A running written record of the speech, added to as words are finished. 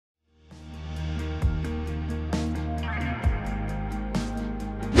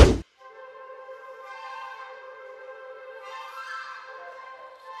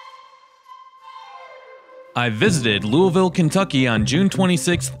I visited Louisville, Kentucky on June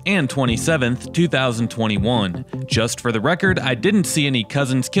 26th and 27th, 2021. Just for the record, I didn't see any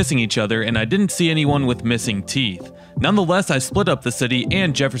cousins kissing each other and I didn't see anyone with missing teeth. Nonetheless, I split up the city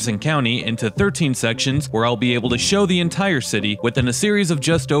and Jefferson County into 13 sections where I'll be able to show the entire city within a series of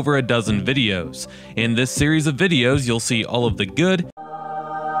just over a dozen videos. In this series of videos, you'll see all of the good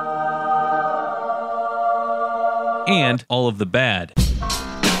and all of the bad.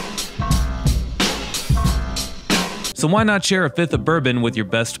 So why not share a fifth of bourbon with your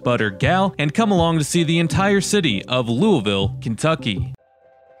best bud or gal and come along to see the entire city of Louisville, Kentucky.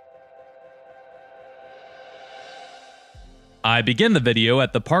 I begin the video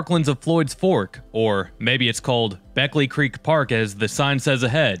at the Parklands of Floyd's Fork, or maybe it's called Beckley Creek Park as the sign says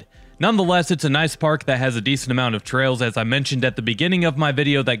ahead. Nonetheless, it's a nice park that has a decent amount of trails, as I mentioned at the beginning of my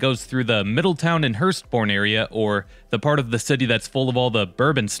video, that goes through the Middletown and Hurstbourne area, or the part of the city that's full of all the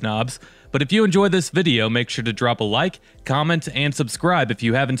bourbon snobs. But if you enjoy this video, make sure to drop a like, comment, and subscribe if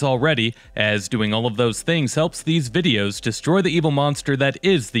you haven't already, as doing all of those things helps these videos destroy the evil monster that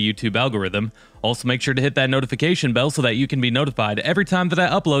is the YouTube algorithm. Also, make sure to hit that notification bell so that you can be notified every time that I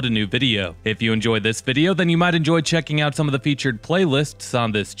upload a new video. If you enjoyed this video, then you might enjoy checking out some of the featured playlists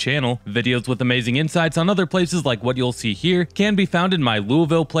on this channel. Videos with amazing insights on other places like what you'll see here can be found in my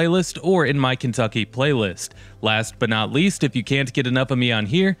Louisville playlist or in my Kentucky playlist. Last but not least, if you can't get enough of me on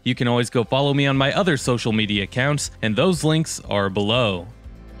here, you can always go follow me on my other social media accounts, and those links are below.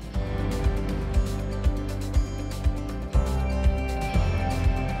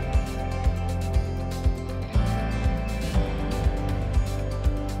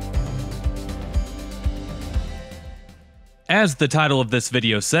 As the title of this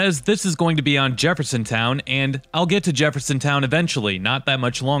video says, this is going to be on Jeffersontown, and I'll get to Jeffersontown eventually, not that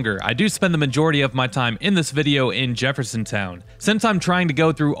much longer. I do spend the majority of my time in this video in Jeffersontown. Since I'm trying to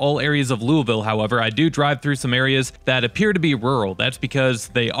go through all areas of Louisville, however, I do drive through some areas that appear to be rural. That's because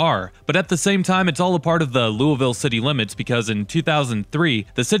they are. But at the same time, it's all a part of the Louisville city limits because in 2003,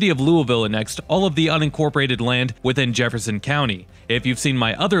 the city of Louisville annexed all of the unincorporated land within Jefferson County. If you've seen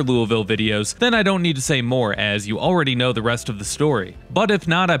my other Louisville videos, then I don't need to say more, as you already know the rest of the story. But if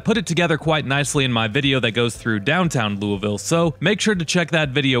not, I put it together quite nicely in my video that goes through downtown Louisville, so make sure to check that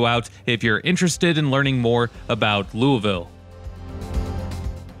video out if you're interested in learning more about Louisville.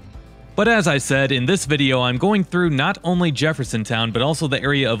 But as I said, in this video I'm going through not only Jeffersontown, but also the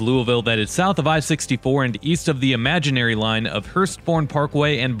area of Louisville that is south of I-64 and east of the imaginary line of Hurstbourne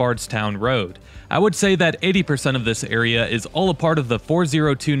Parkway and Bardstown Road. I would say that 80% of this area is all a part of the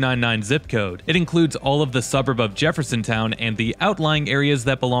 40299 zip code. It includes all of the suburb of Jeffersontown and the outlying areas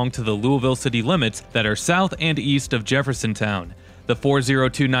that belong to the Louisville city limits that are south and east of Jeffersontown. The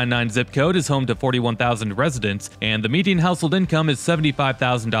 40299 zip code is home to 41,000 residents, and the median household income is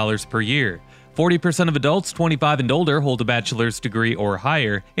 $75,000 per year. 40% of adults 25 and older hold a bachelor's degree or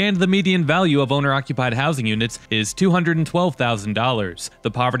higher, and the median value of owner-occupied housing units is $212,000.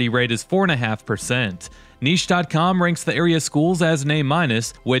 The poverty rate is 4.5%. Niche.com ranks the area schools as an A-,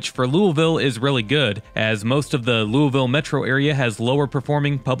 which for Louisville is really good, as most of the Louisville Metro area has lower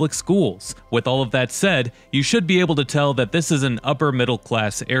performing public schools. With all of that said, you should be able to tell that this is an upper middle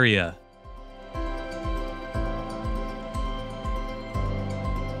class area.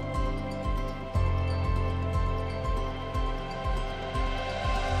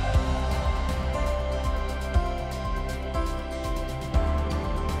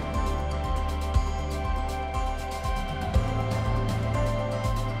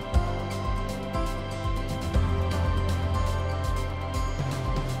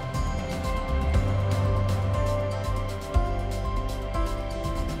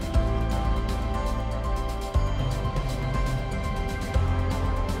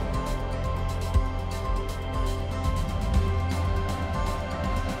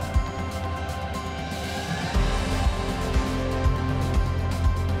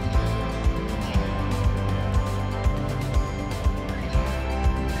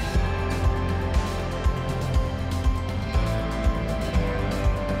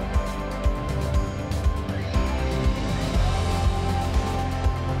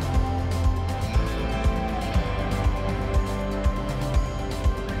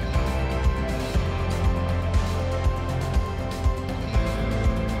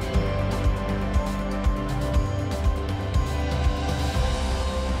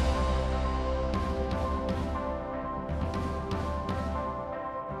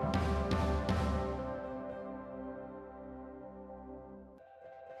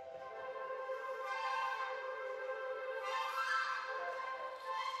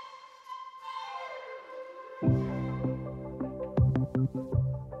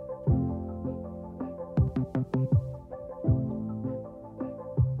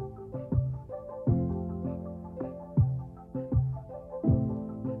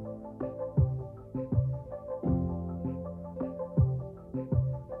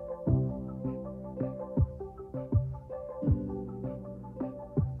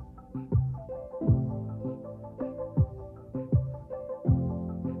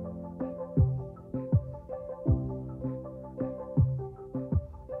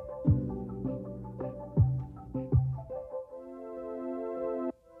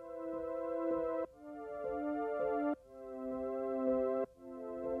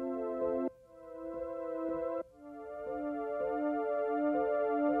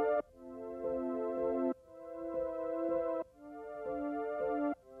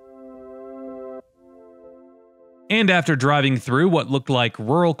 And after driving through what looked like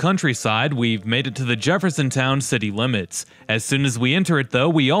rural countryside, we've made it to the Jeffersontown city limits. As soon as we enter it though,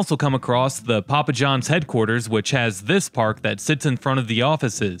 we also come across the Papa John's headquarters, which has this park that sits in front of the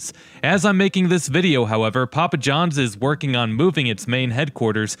offices. As I'm making this video, however, Papa John's is working on moving its main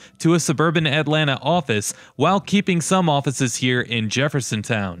headquarters to a suburban Atlanta office while keeping some offices here in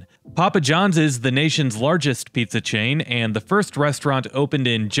Jeffersontown. Papa John's is the nation's largest pizza chain, and the first restaurant opened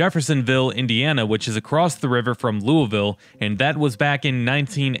in Jeffersonville, Indiana, which is across the river from Louisville, and that was back in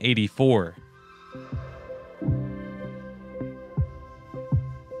 1984.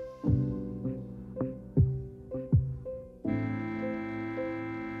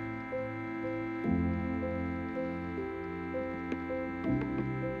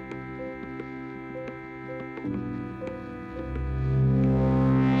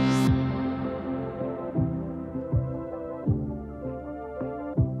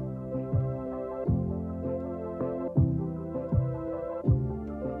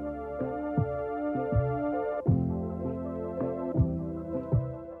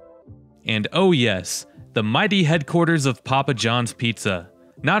 And oh yes, the mighty headquarters of Papa John's Pizza.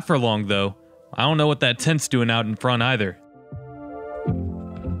 Not for long though. I don't know what that tent's doing out in front either.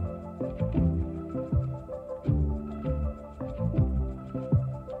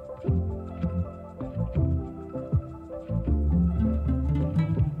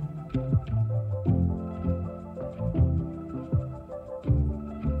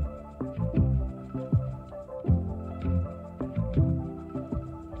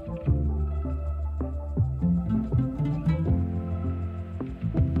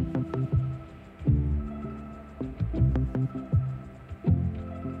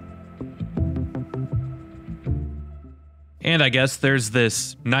 And I guess there's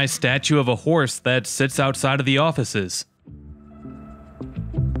this nice statue of a horse that sits outside of the offices.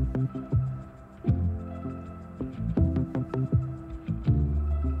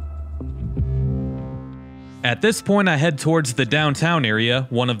 At this point, I head towards the downtown area,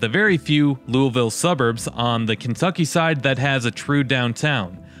 one of the very few Louisville suburbs on the Kentucky side that has a true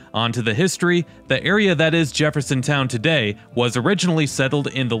downtown. On to the history. The area that is Jeffersontown today was originally settled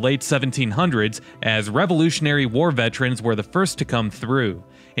in the late 1700s as Revolutionary War veterans were the first to come through.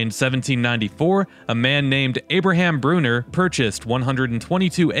 In 1794, a man named Abraham Bruner purchased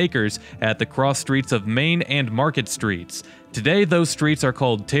 122 acres at the cross streets of Main and Market Streets. Today, those streets are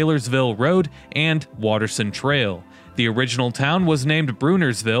called Taylorsville Road and Watterson Trail. The original town was named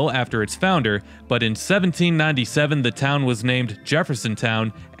Brunersville after its founder, but in 1797 the town was named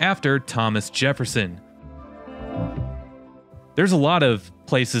Jeffersontown after Thomas Jefferson. There's a lot of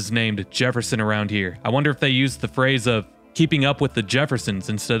places named Jefferson around here. I wonder if they use the phrase of keeping up with the Jeffersons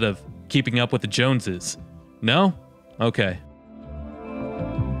instead of keeping up with the Joneses. No? Okay.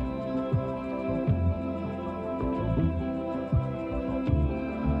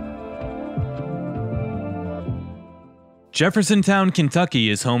 Jeffersontown, Kentucky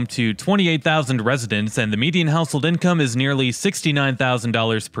is home to 28,000 residents, and the median household income is nearly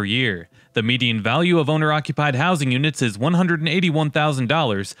 $69,000 per year. The median value of owner-occupied housing units is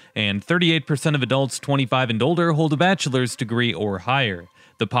 $181,000, and 38% of adults 25 and older hold a bachelor's degree or higher.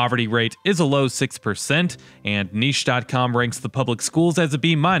 The poverty rate is a low 6%, and Niche.com ranks the public schools as a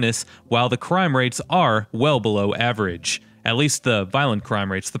B-, while the crime rates are well below average. At least the violent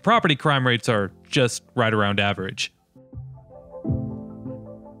crime rates. The property crime rates are just right around average.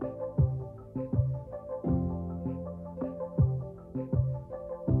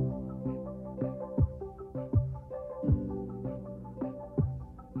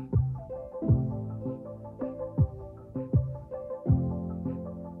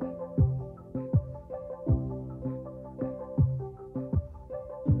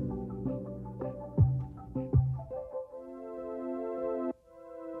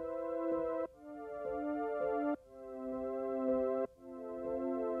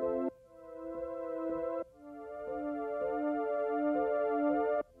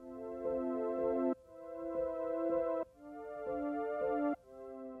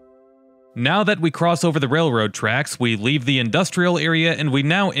 Now that we cross over the railroad tracks, we leave the industrial area and we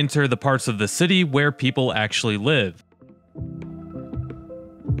now enter the parts of the city where people actually live.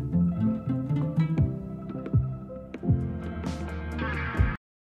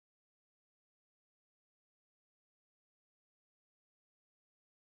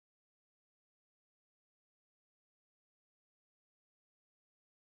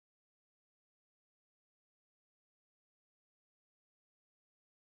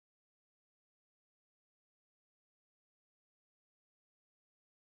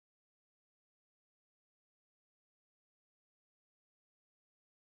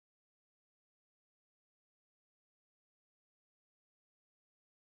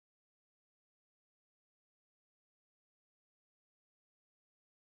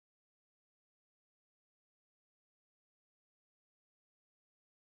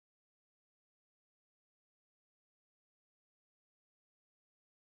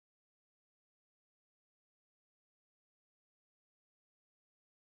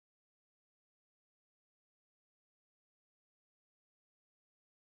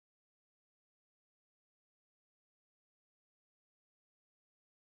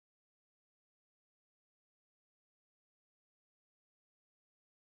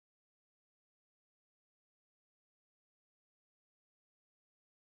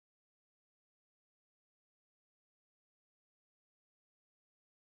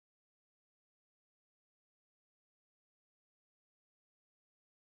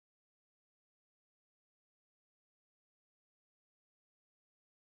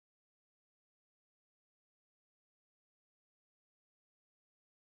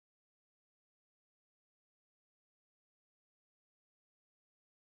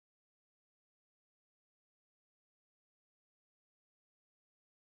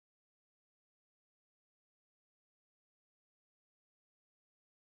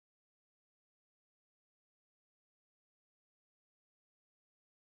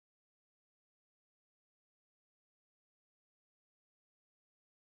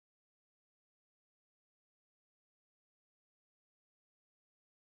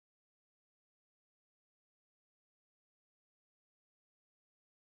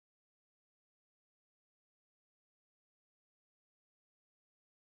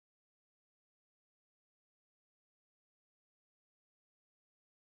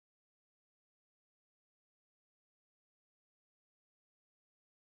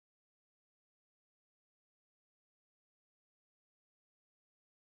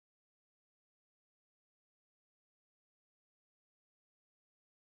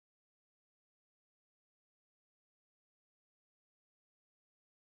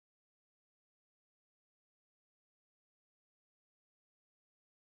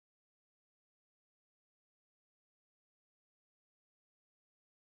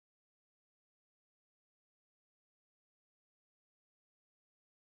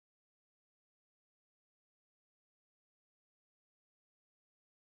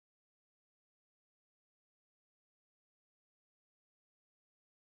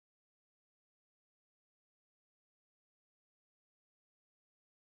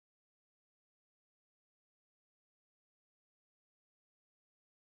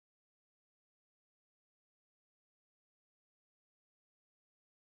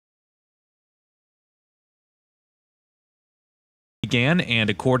 began, and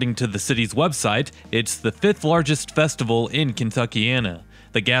according to the city's website, it's the 5th largest festival in Kentuckiana.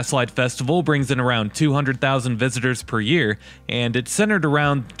 The Gaslight Festival brings in around 200,000 visitors per year, and it's centered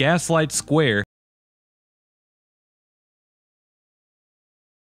around Gaslight Square.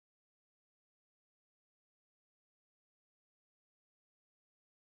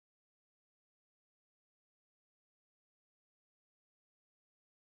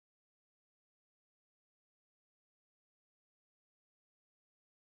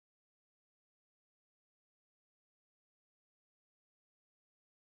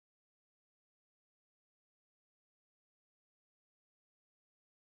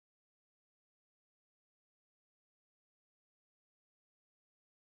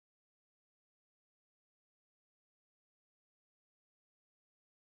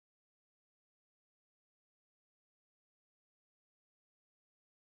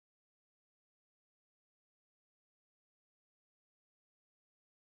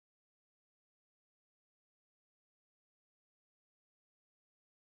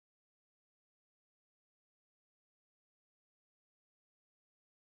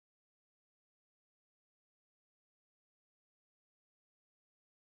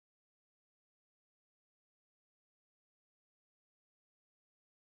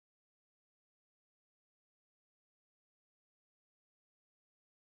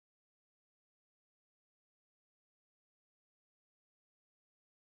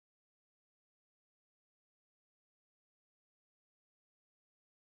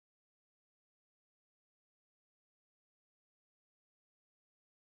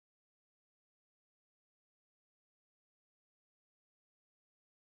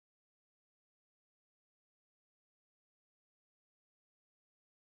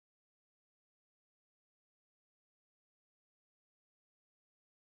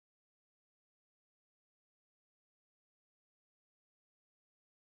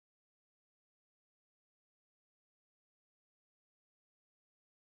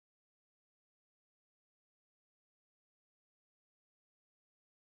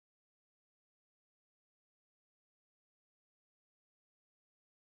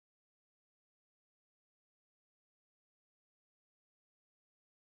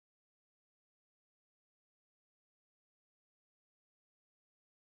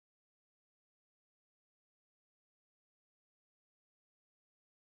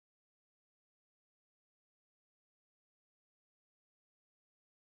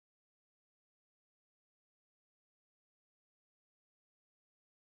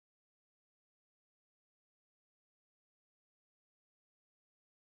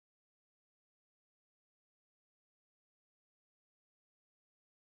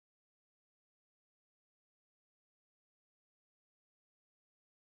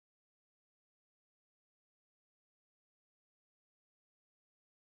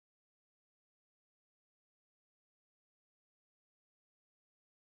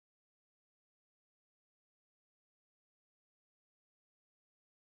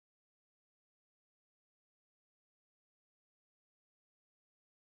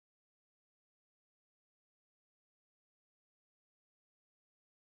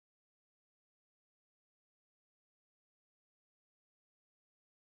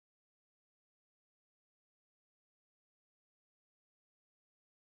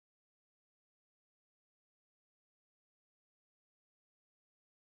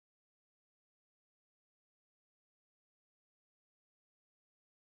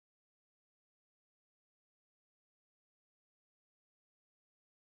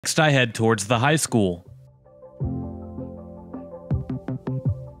 Next, I head towards the high school.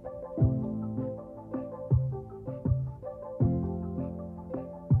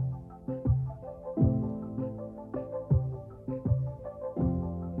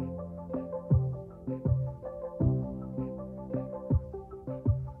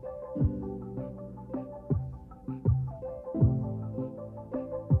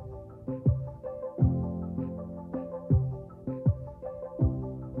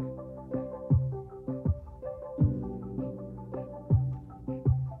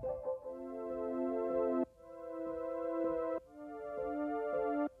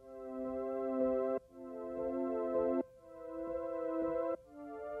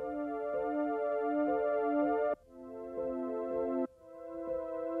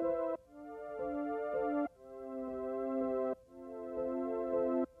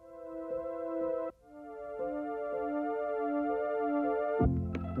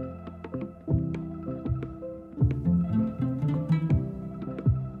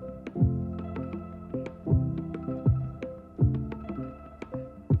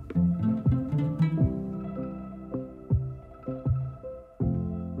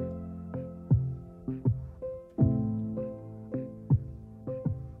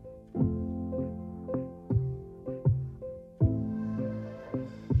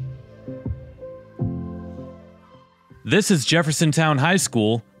 This is Jeffersontown High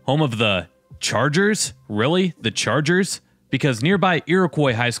School, home of the Chargers? Really? The Chargers? Because nearby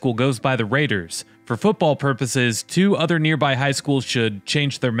Iroquois High School goes by the Raiders. For football purposes, 2 other nearby high schools should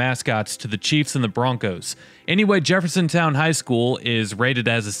change their mascots to the Chiefs and the Broncos. Anyway, Jeffersontown High School is rated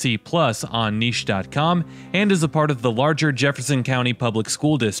as a C+ on niche.com and is a part of the larger Jefferson County Public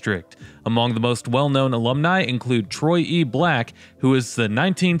School District. Among the most well-known alumni include Troy E. Black, who is the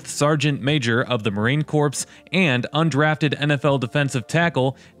 19th Sergeant Major of the Marine Corps, and undrafted NFL defensive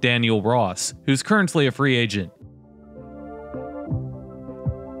tackle Daniel Ross, who's currently a free agent.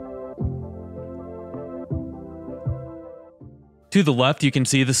 To the left, you can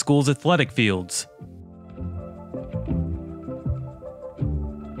see the school's athletic fields.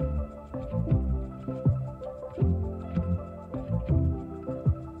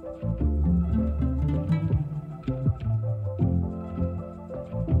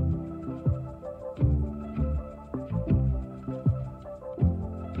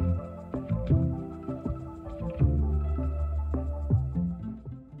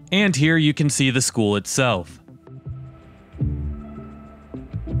 And here you can see the school itself.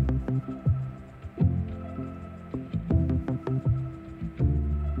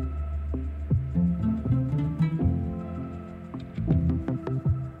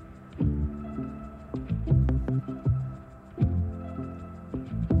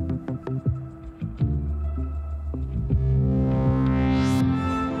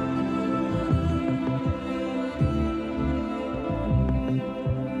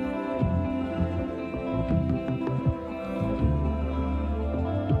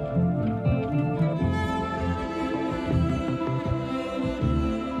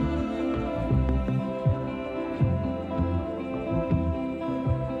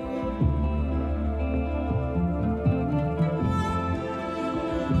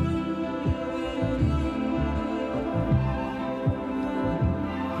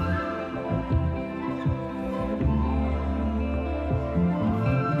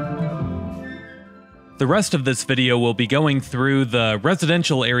 The rest of this video will be going through the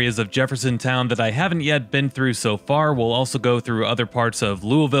residential areas of Jeffersontown that I haven't yet been through so far. We'll also go through other parts of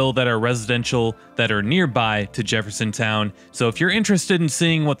Louisville that are residential that are nearby to Jeffersontown. So if you're interested in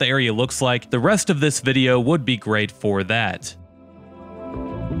seeing what the area looks like, the rest of this video would be great for that.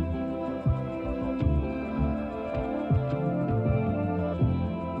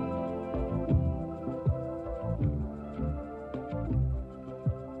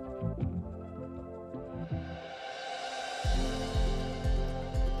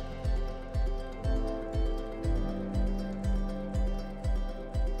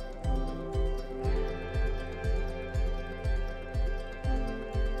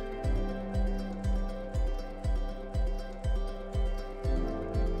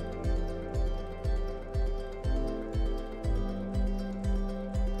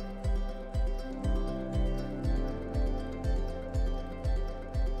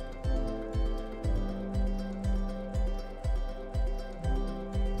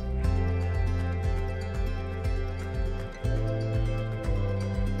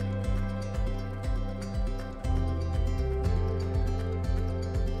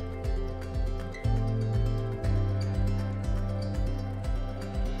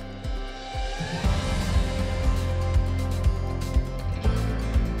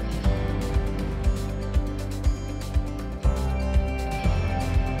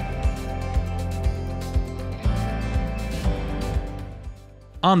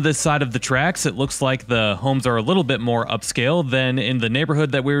 On this side of the tracks, it looks like the homes are a little bit more upscale than in the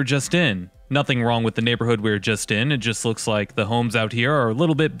neighborhood that we were just in. Nothing wrong with the neighborhood we were just in, it just looks like the homes out here are a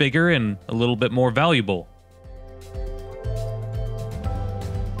little bit bigger and a little bit more valuable.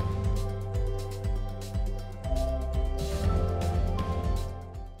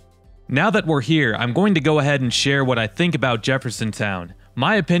 Now that we're here, I'm going to go ahead and share what I think about Jeffersontown.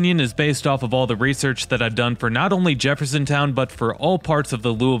 My opinion is based off of all the research that I've done for not only Jeffersontown but for all parts of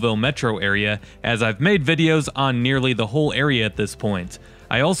the Louisville Metro area, as I've made videos on nearly the whole area at this point.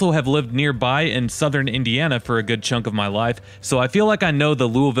 I also have lived nearby in southern Indiana for a good chunk of my life, so I feel like I know the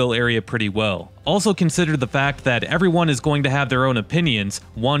Louisville area pretty well. Also consider the fact that everyone is going to have their own opinions,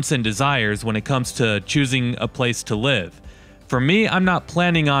 wants, and desires when it comes to choosing a place to live. For me, I'm not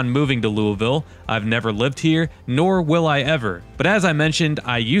planning on moving to Louisville. I've never lived here, nor will I ever. But as I mentioned,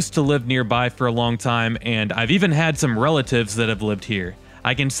 I used to live nearby for a long time, and I've even had some relatives that have lived here.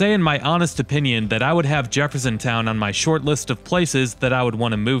 I can say in my honest opinion that I would have Jeffersontown on my short list of places that I would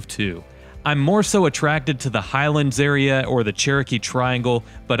want to move to. I'm more so attracted to the Highlands area or the Cherokee Triangle,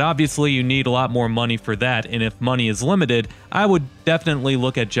 but obviously you need a lot more money for that, and if money is limited, I would definitely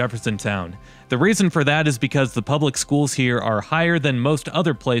look at Jeffersontown. The reason for that is because the public schools here are higher than most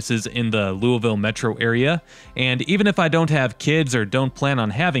other places in the Louisville Metro area, and even if I don't have kids or don't plan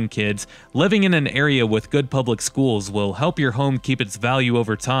on having kids, living in an area with good public schools will help your home keep its value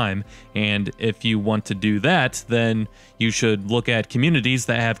over time, and if you want to do that, then you should look at communities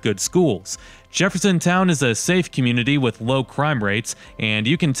that have good schools. Jeffersontown is a safe community with low crime rates, and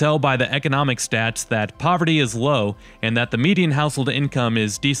you can tell by the economic stats that poverty is low and that the median household income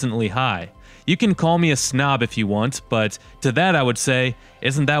is decently high. You can call me a snob if you want, but to that I would say,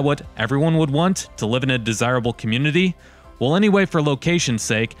 isn't that what everyone would want, to live in a desirable community? Well, anyway, for location's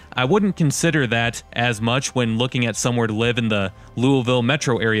sake, I wouldn't consider that as much when looking at somewhere to live in the Louisville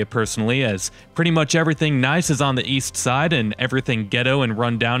Metro area personally, as pretty much everything nice is on the east side and everything ghetto and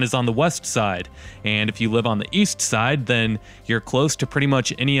rundown is on the west side. And if you live on the east side, then you're close to pretty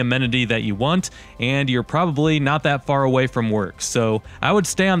much any amenity that you want, and you're probably not that far away from work. So I would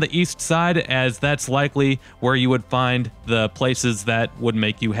stay on the east side, as that's likely where you would find the places that would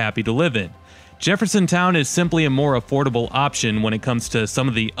make you happy to live in. Jeffersontown is simply a more affordable option when it comes to some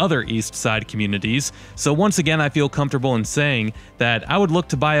of the other East Side communities, so once again I feel comfortable in saying that I would look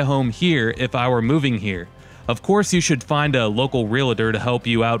to buy a home here if I were moving here. Of course, you should find a local realtor to help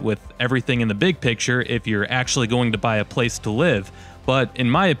you out with everything in the big picture if you're actually going to buy a place to live, but in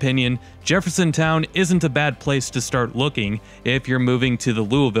my opinion, Jeffersontown isn't a bad place to start looking if you're moving to the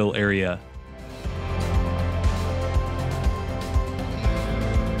Louisville area.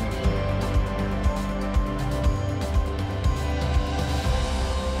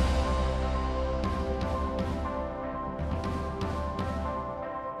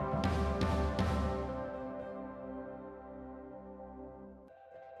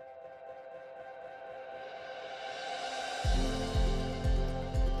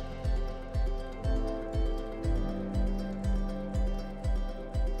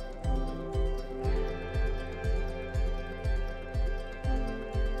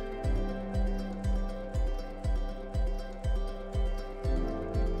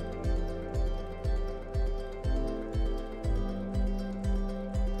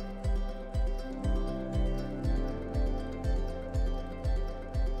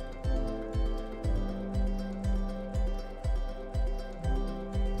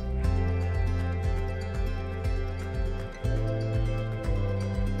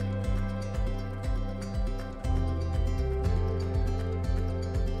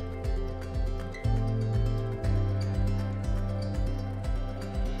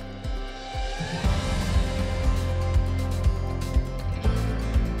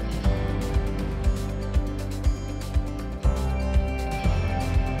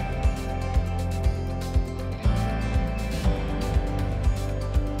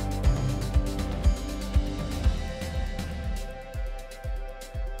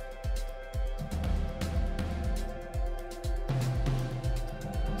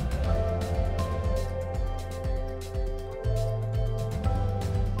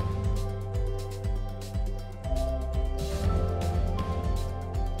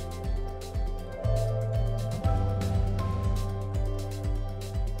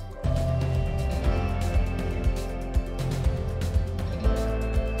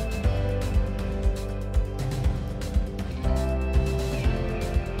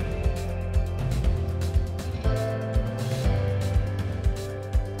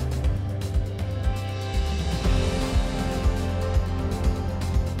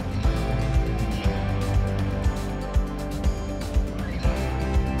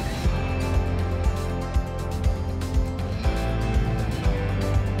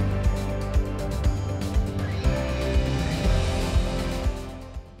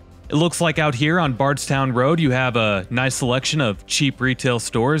 It looks like out here on Bardstown Road you have a nice selection of cheap retail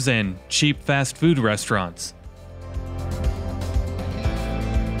stores and cheap fast food restaurants.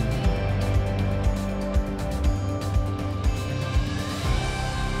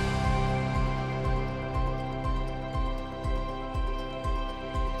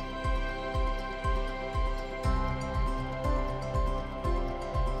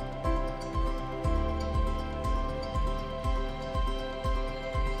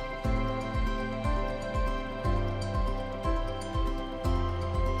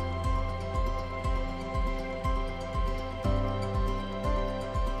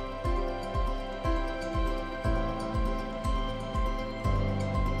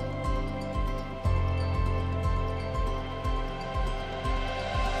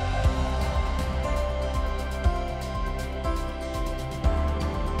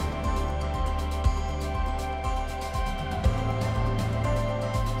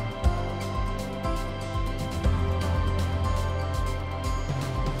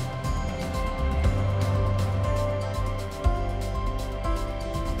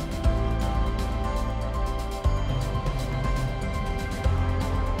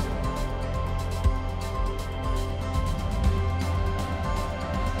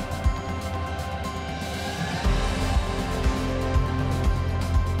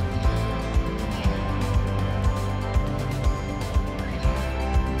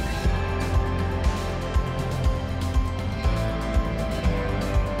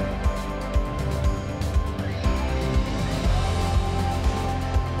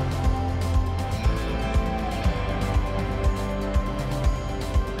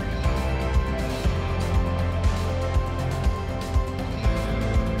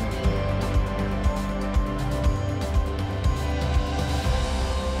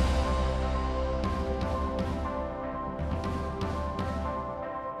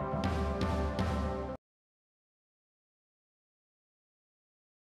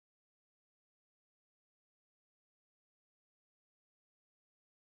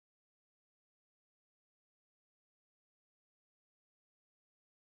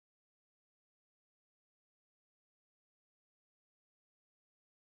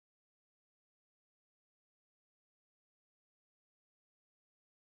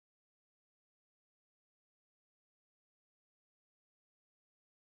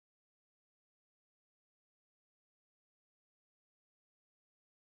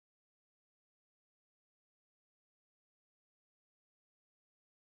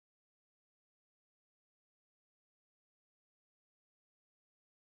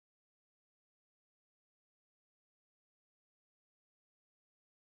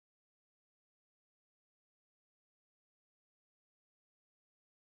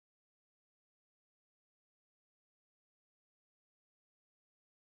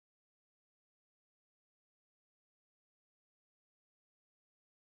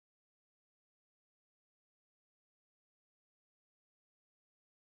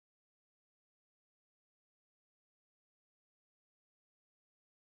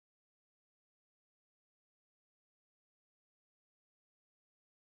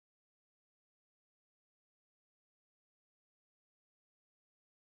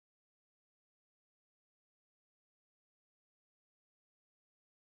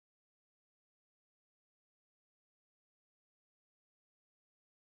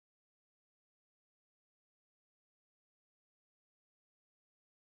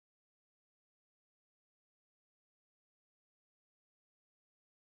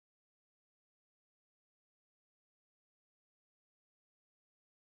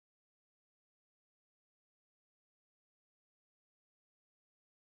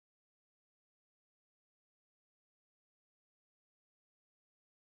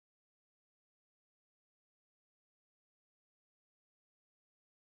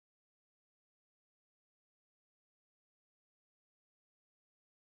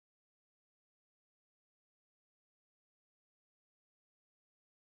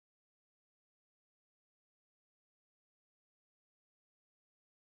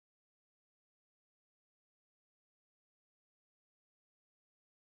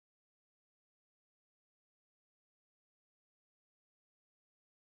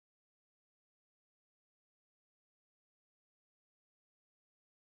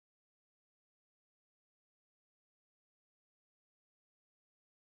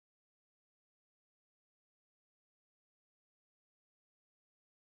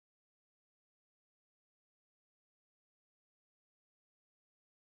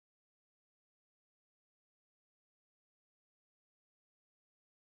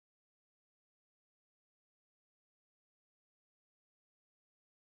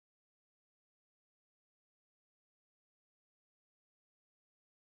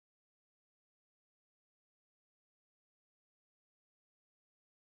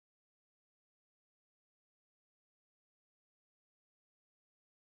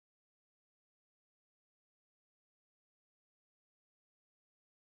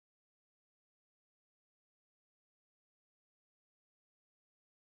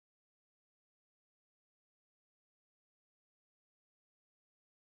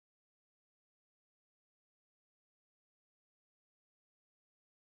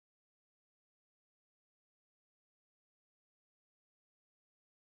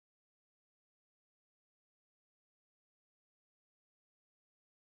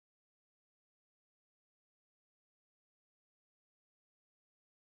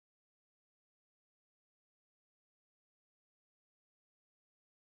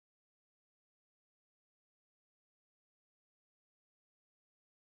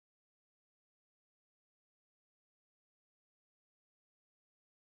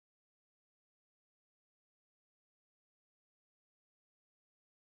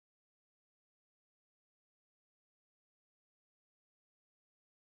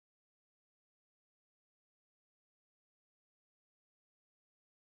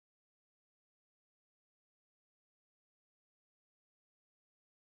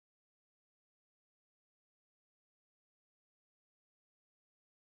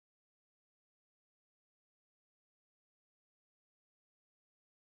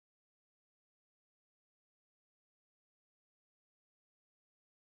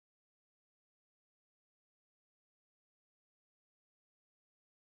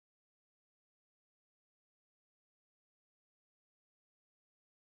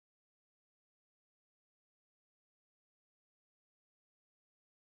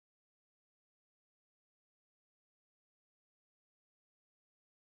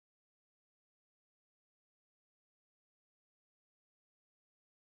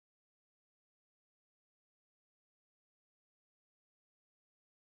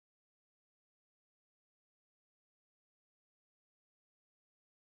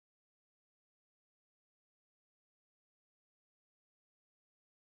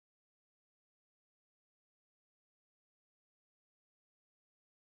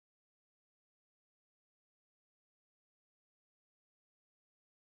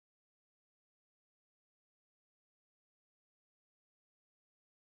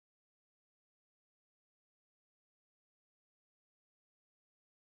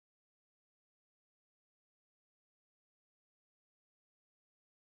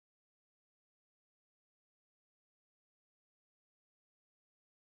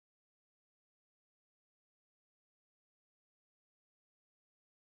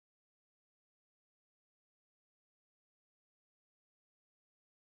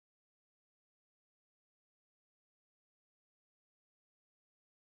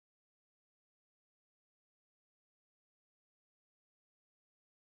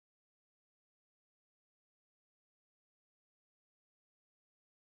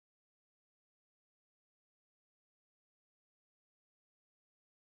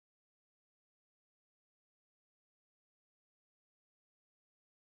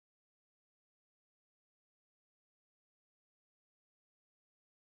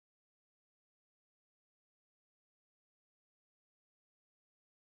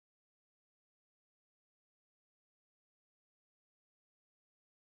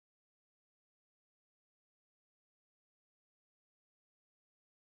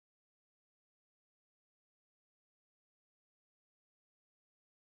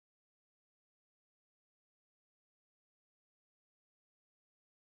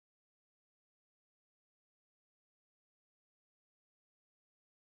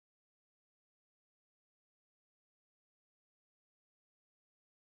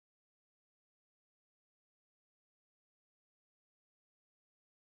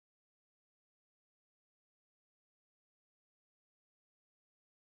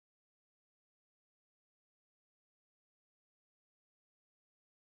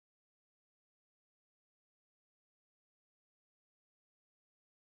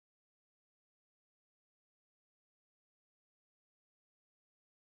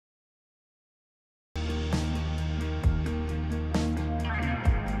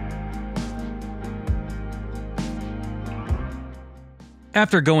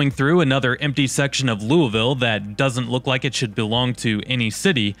 After going through another empty section of Louisville that doesn't look like it should belong to any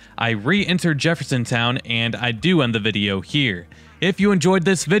city, I re-entered Jeffersontown, and I do end the video here. If you enjoyed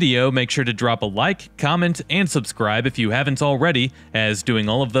this video, make sure to drop a like, comment, and subscribe if you haven't already, as doing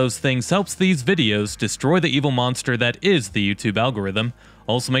all of those things helps these videos destroy the evil monster that is the YouTube algorithm.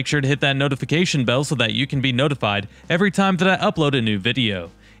 Also make sure to hit that notification bell so that you can be notified every time that I upload a new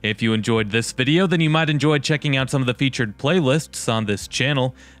video. If you enjoyed this video, then you might enjoy checking out some of the featured playlists on this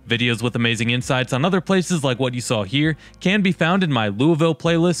channel. Videos with amazing insights on other places like what you saw here can be found in my Louisville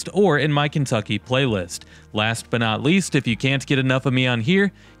playlist or in my Kentucky playlist. Last but not least, if you can't get enough of me on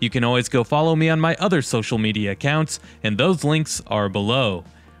here, you can always go follow me on my other social media accounts, and those links are below.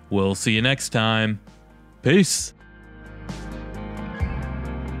 We'll see you next time. Peace.